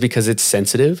reason is because it's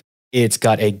sensitive. It's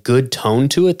got a good tone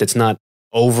to it that's not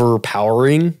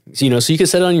overpowering. So you can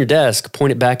set it on your desk,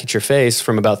 point it back at your face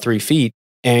from about 3 feet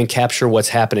and capture what's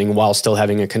happening while still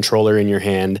having a controller in your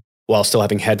hand, while still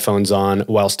having headphones on,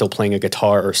 while still playing a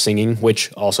guitar or singing,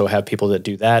 which also have people that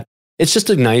do that. It's just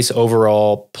a nice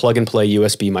overall plug-and-play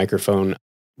USB microphone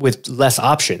with less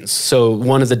options. So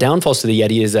one of the downfalls to the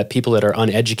Yeti is that people that are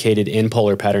uneducated in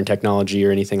polar pattern technology or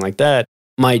anything like that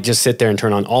might just sit there and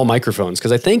turn on all microphones,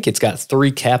 because I think it's got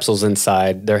 3 capsules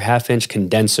inside. They're 1/2-inch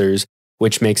condensers,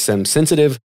 which makes them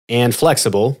sensitive and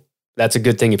flexible. That's a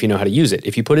good thing if you know how to use it.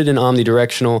 If you put it in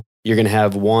omnidirectional, you're going to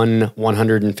have one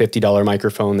 $150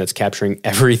 microphone that's capturing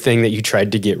everything that you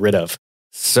tried to get rid of.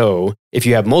 So if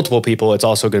you have multiple people, it's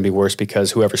also going to be worse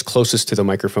because whoever's closest to the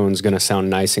microphone is going to sound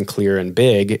nice and clear and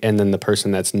big. And then the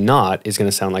person that's not is going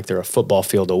to sound like they're a football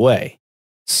field away.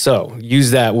 So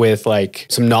use that with like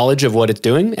some knowledge of what it's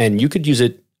doing, and you could use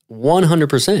it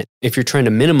 100%. If you're trying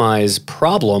to minimize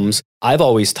problems, I've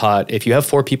always taught if you have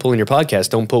 4 people in your podcast,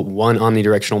 don't put one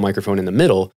omnidirectional microphone in the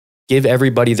middle. Give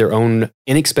everybody their own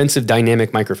inexpensive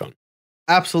dynamic microphone.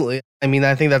 Absolutely. I mean,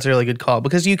 I think that's a really good call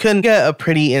because you can get a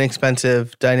pretty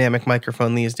inexpensive dynamic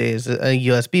microphone these days, a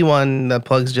USB one that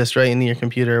plugs just right into your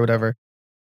computer or whatever.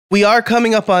 We are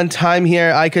coming up on time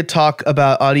here. I could talk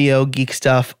about audio geek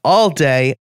stuff all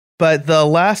day, but the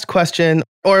last question,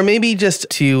 or maybe just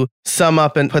to sum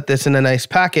up and put this in a nice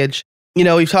package,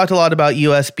 we've talked a lot about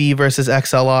USB versus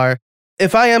XLR.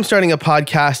 If I am starting a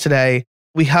podcast today,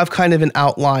 we have kind of an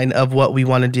outline of what we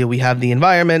want to do. We have the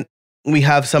environment. We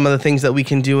have some of the things that we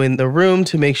can do in the room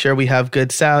to make sure we have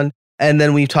good sound. And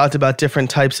then we've talked about different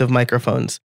types of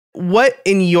microphones. What,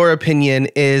 in your opinion,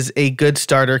 is a good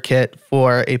starter kit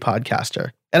for a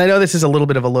podcaster? And I know this is a little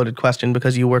bit of a loaded question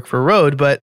because you work for Rode,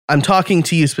 but I'm talking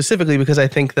to you specifically because I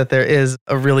think that there is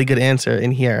a really good answer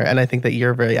in here. And I think that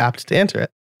you're very apt to answer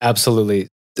it. Absolutely.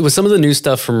 With some of the new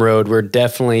stuff from Rode, we're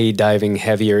definitely diving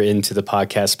heavier into the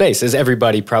podcast space. As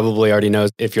everybody probably already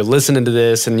knows, if you're listening to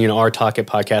this and, our Talk It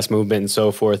podcast movement and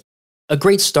so forth, a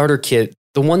great starter kit,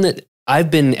 the one that I've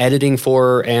been editing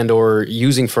for and or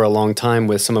using for a long time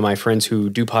with some of my friends who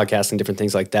do podcasts and different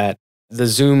things like that, the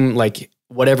Zoom, like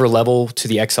whatever level to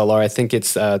the XLR, I think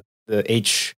it's I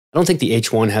don't think the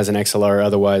H1 has an XLR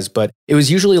otherwise, but it was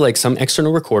usually like some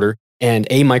external recorder and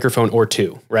a microphone or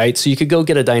two, right? So you could go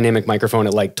get a dynamic microphone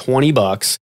at like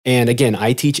 $20. And again,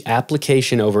 I teach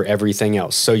application over everything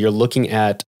else. So you're looking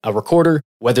at a recorder,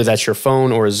 whether that's your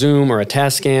phone or a Zoom or a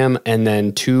Tascam, and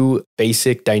then 2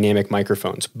 basic dynamic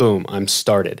microphones. Boom, I'm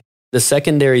started. The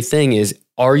secondary thing is,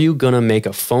 are you going to make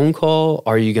a phone call?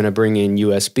 Are you going to bring in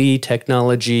USB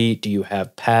technology? Do you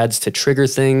have pads to trigger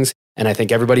things? And I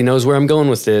think everybody knows where I'm going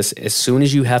with this. As soon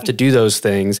as you have to do those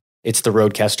things, it's the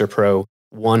Rodecaster Pro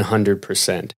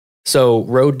 100%. So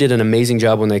Rode did an amazing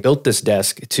job when they built this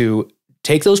desk to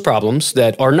take those problems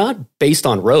that are not based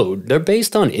on Rode. They're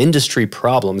based on industry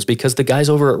problems because the guys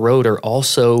over at Rode are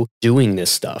also doing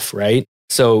this stuff, right?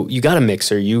 So you got a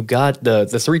mixer. You got the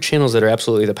 3 channels that are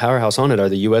absolutely the powerhouse on it are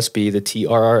the USB, the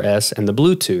TRRS, and the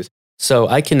Bluetooth. So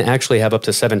I can actually have up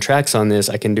to 7 tracks on this.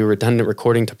 I can do redundant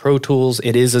recording to Pro Tools.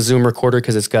 It is a Zoom recorder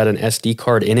because it's got an SD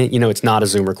card in it. It's not a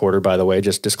Zoom recorder, by the way,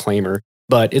 just disclaimer.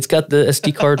 But it's got the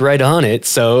SD card right on it.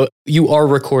 So you are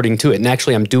recording to it. And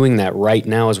actually, I'm doing that right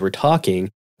now as we're talking.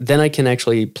 Then I can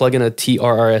actually plug in a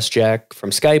TRRS jack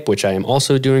from Skype, which I am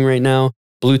also doing right now.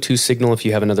 Bluetooth signal if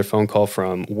you have another phone call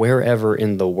from wherever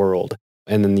in the world.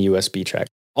 And then the USB track.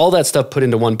 All that stuff put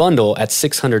into one bundle at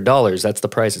 $600. That's the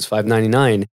price. It's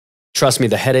 $599. Trust me,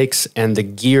 the headaches and the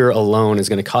gear alone is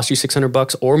going to cost you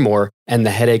 $600 or more, and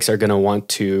the headaches are going to want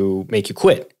to make you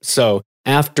quit. So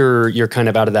after you're kind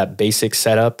of out of that basic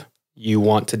setup, you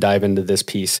want to dive into this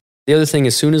piece. The other thing,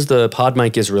 as soon as the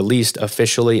PodMic is released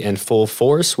officially and full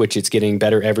force, which it's getting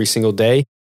better every single day,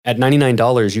 at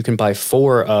 $99, you can buy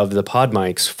 4 of the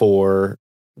PodMics for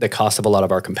the cost of a lot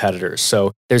of our competitors.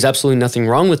 So there's absolutely nothing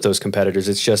wrong with those competitors.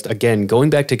 It's just, again, going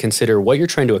back to consider what you're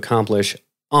trying to accomplish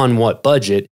on what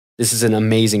budget. This is an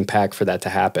amazing pack for that to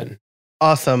happen.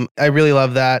 Awesome. I really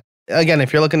love that. Again,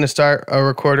 if you're looking to start a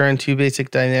recorder and 2 basic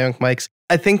dynamic mics,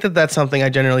 I think that that's something I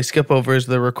generally skip over is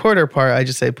the recorder part. I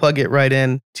just say plug it right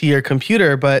in to your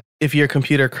computer. But if your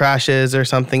computer crashes or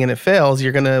something and it fails,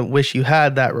 you're going to wish you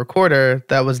had that recorder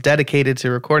that was dedicated to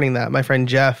recording that. My friend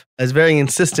Jeff is very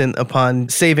insistent upon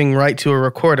saving right to a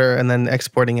recorder and then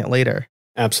exporting it later.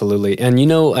 Absolutely. And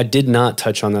I did not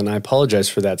touch on that, and I apologize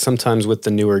for that. Sometimes with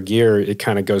the newer gear, it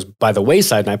kind of goes by the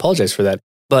wayside, and I apologize for that.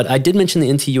 But I did mention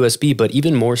the NT-USB, but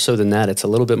even more so than that, it's a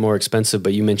little bit more expensive,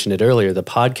 but you mentioned it earlier. The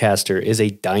Podcaster is a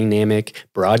dynamic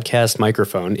broadcast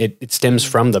microphone. It stems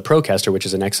from the Procaster, which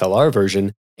is an XLR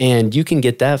version, and you can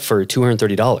get that for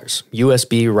 $230.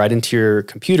 USB right into your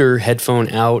computer, headphone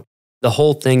out. The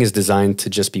whole thing is designed to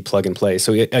just be plug and play.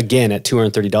 So again, at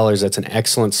 $230, that's an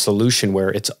excellent solution where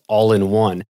it's all in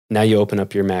one. Now you open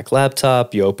up your Mac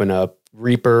laptop, you open up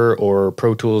Reaper or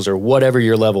Pro Tools or whatever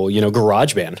your level,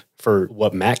 GarageBand for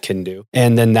what Mac can do.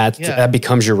 And then that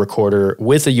becomes your recorder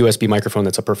with a USB microphone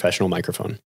that's a professional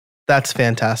microphone. That's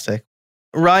fantastic.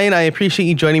 Ryan, I appreciate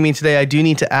you joining me today. I do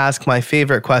need to ask my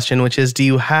favorite question, which is, do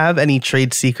you have any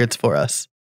trade secrets for us?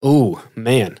 Oh,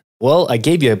 man. Well, I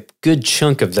gave you a good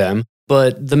chunk of them.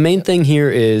 But the main thing here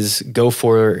is go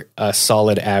for a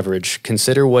solid average.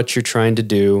 Consider what you're trying to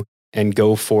do and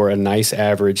go for a nice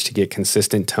average to get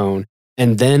consistent tone.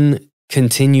 And then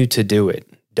continue to do it.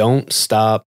 Don't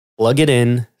stop. Plug it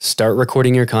in, start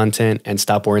recording your content, and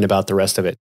stop worrying about the rest of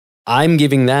it. I'm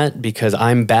giving that because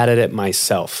I'm bad at it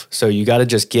myself. So you got to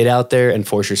just get out there and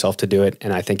force yourself to do it.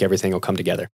 And I think everything will come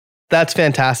together. That's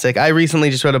fantastic. I recently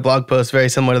just wrote a blog post very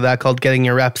similar to that called Getting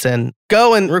Your Reps In.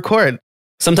 Go and record.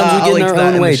 Sometimes we get in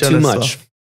our own way too much.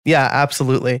 Yeah,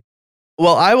 absolutely.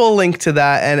 Well, I will link to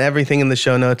that and everything in the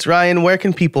show notes. Ryan, where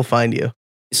can people find you?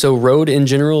 So Rode in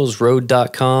general is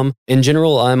Rode.com. In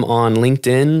general, I'm on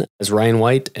LinkedIn as Ryan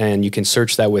White, and you can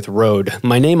search that with Rode.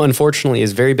 My name, unfortunately,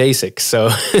 is very basic. So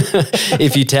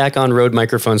if you tack on Rode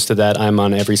microphones to that, I'm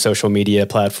on every social media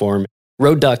platform.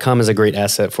 Rode.com is a great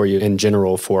asset for you in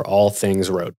general for all things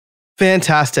Rode.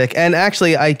 Fantastic. And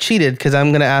actually, I cheated because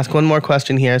I'm going to ask one more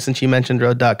question here since you mentioned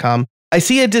Rode.com. I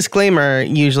see a disclaimer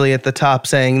usually at the top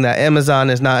saying that Amazon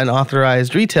is not an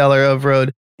authorized retailer of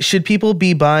Rode. Should people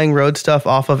be buying Rode stuff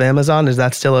off of Amazon? Is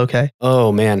that still okay?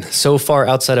 Oh, man. So far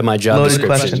outside of my job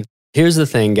description. Here's the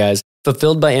thing, guys.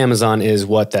 Fulfilled by Amazon is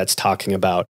what that's talking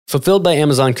about. Fulfilled by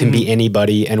Amazon can be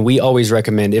anybody, and we always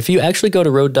recommend if you actually go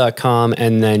to Rode.com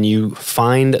and then you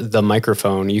find the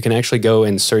microphone, you can actually go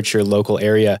and search your local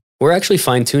area. We're actually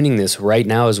fine-tuning this right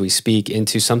now as we speak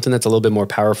into something that's a little bit more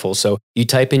powerful. So you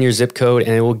type in your zip code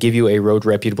and it will give you a Rode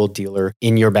reputable dealer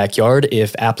in your backyard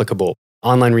if applicable.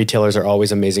 Online retailers are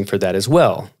always amazing for that as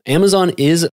well. Amazon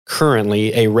is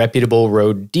currently a reputable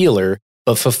Rode dealer,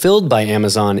 but Fulfilled by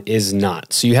Amazon is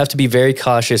not. So you have to be very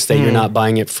cautious that you're not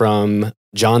buying it from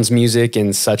John's Music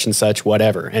and such,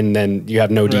 whatever. And then you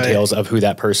have no details of who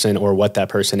that person or what that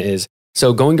person is.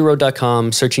 So going to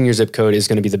Rode.com, searching your zip code is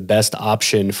going to be the best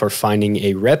option for finding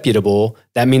a reputable,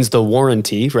 that means the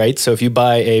warranty, right? So if you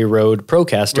buy a Rode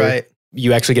Procaster,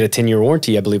 you actually get a 10-year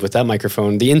warranty, I believe, with that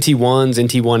microphone. The NT1s,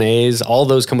 NT1As, all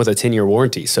those come with a 10-year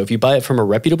warranty. So if you buy it from a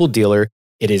reputable dealer,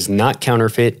 it is not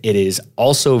counterfeit. It is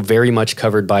also very much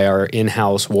covered by our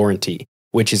in-house warranty,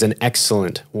 which is an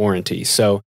excellent warranty.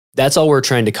 So that's all we're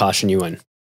trying to caution you in.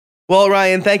 Well,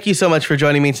 Ryan, thank you so much for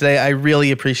joining me today. I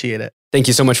really appreciate it. Thank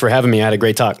you so much for having me. I had a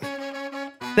great talk.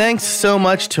 Thanks so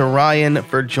much to Ryan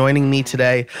for joining me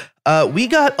today. We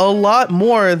got a lot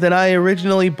more than I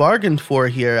originally bargained for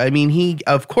here. I mean, he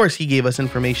gave us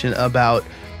information about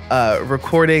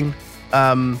recording.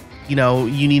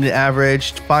 You need an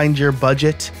average, find your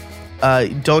budget.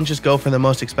 Don't just go for the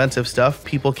most expensive stuff.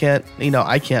 People can't,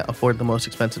 I can't afford the most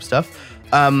expensive stuff.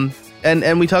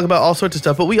 And we talk about all sorts of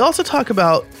stuff, but we also talk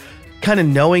about kind of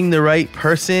knowing the right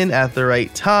person at the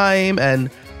right time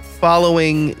and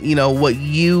following,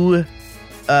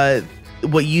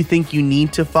 what you think you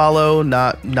need to follow,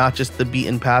 not just the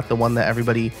beaten path, the one that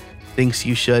everybody thinks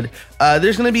you should.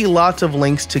 There's going to be lots of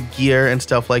links to gear and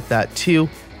stuff like that too.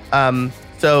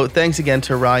 So thanks again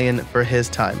to Ryan for his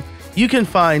time. You can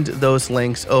find those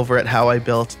links over at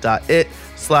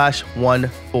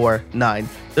howibuilt.it/149.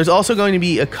 There's also going to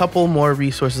be a couple more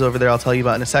resources over there I'll tell you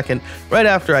about in a second, right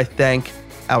after I thank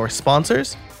our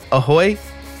sponsors, Ahoy,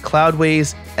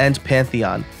 Cloudways, and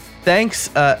Pantheon. Thanks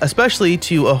especially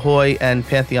to Ahoy and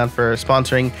Pantheon for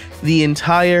sponsoring the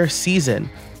entire season.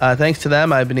 Thanks to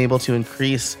them, I've been able to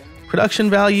increase production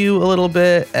value a little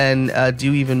bit and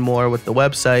do even more with the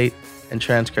website and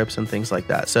transcripts and things like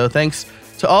that. So thanks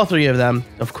to all three of them,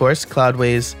 of course,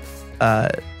 Cloudways,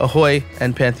 Ahoy,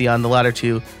 and Pantheon, the latter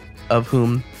two of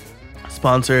whom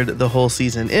sponsored the whole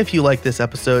season. If you like this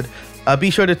episode, be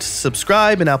sure to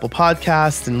subscribe in Apple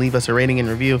Podcasts and leave us a rating and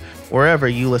review wherever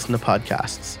you listen to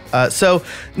podcasts. So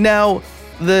now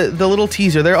the little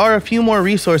teaser, there are a few more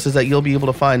resources that you'll be able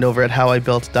to find over at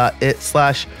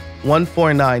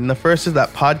howibuilt.it/149. The first is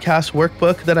that podcast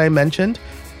workbook that I mentioned.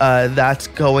 That's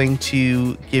going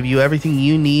to give you everything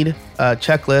you need,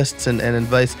 checklists and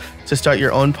advice to start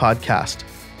your own podcast.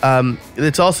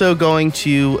 It's also going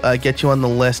to get you on the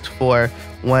list for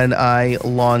when I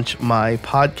launch my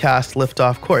podcast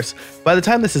Liftoff course. By the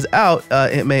time this is out,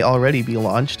 it may already be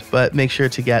launched, but make sure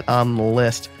to get on the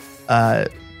list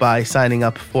by signing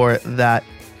up for that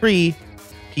free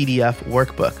PDF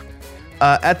workbook.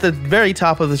 At the very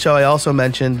top of the show, I also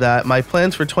mentioned that my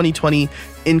plans for 2020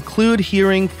 include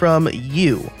hearing from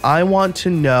you. I want to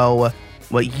know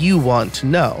what you want to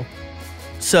know.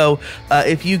 So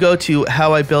if you go to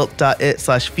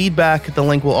howibuilt.it/feedback, the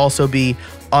link will also be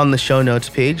on the show notes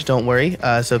page. Don't worry.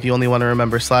 So if you only want to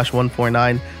remember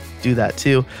 /149, do that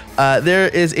too. There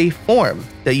is a form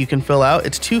that you can fill out.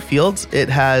 It's 2 fields. It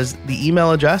has the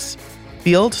email address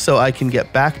field, so I can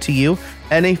get back to you,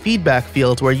 and a feedback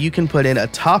field where you can put in a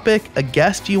topic, a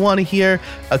guest you want to hear,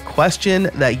 a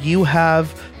question that you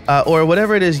have, or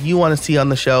whatever it is you want to see on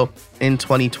the show in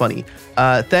 2020.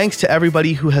 Thanks to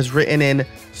everybody who has written in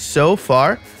so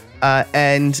far,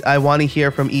 and I want to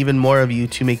hear from even more of you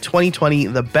to make 2020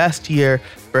 the best year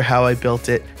for How I Built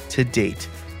It to date.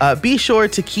 Be sure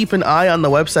to keep an eye on the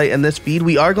website and this feed.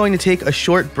 We are going to take a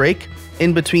short break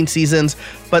in between seasons,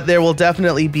 but there will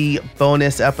definitely be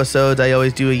bonus episodes. I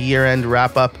always do a year-end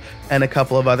wrap-up and a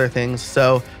couple of other things.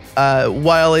 So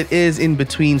while it is in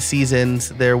between seasons,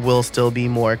 there will still be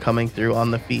more coming through on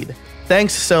the feed.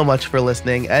 Thanks so much for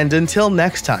listening, and until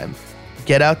next time,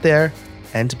 get out there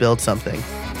and build something.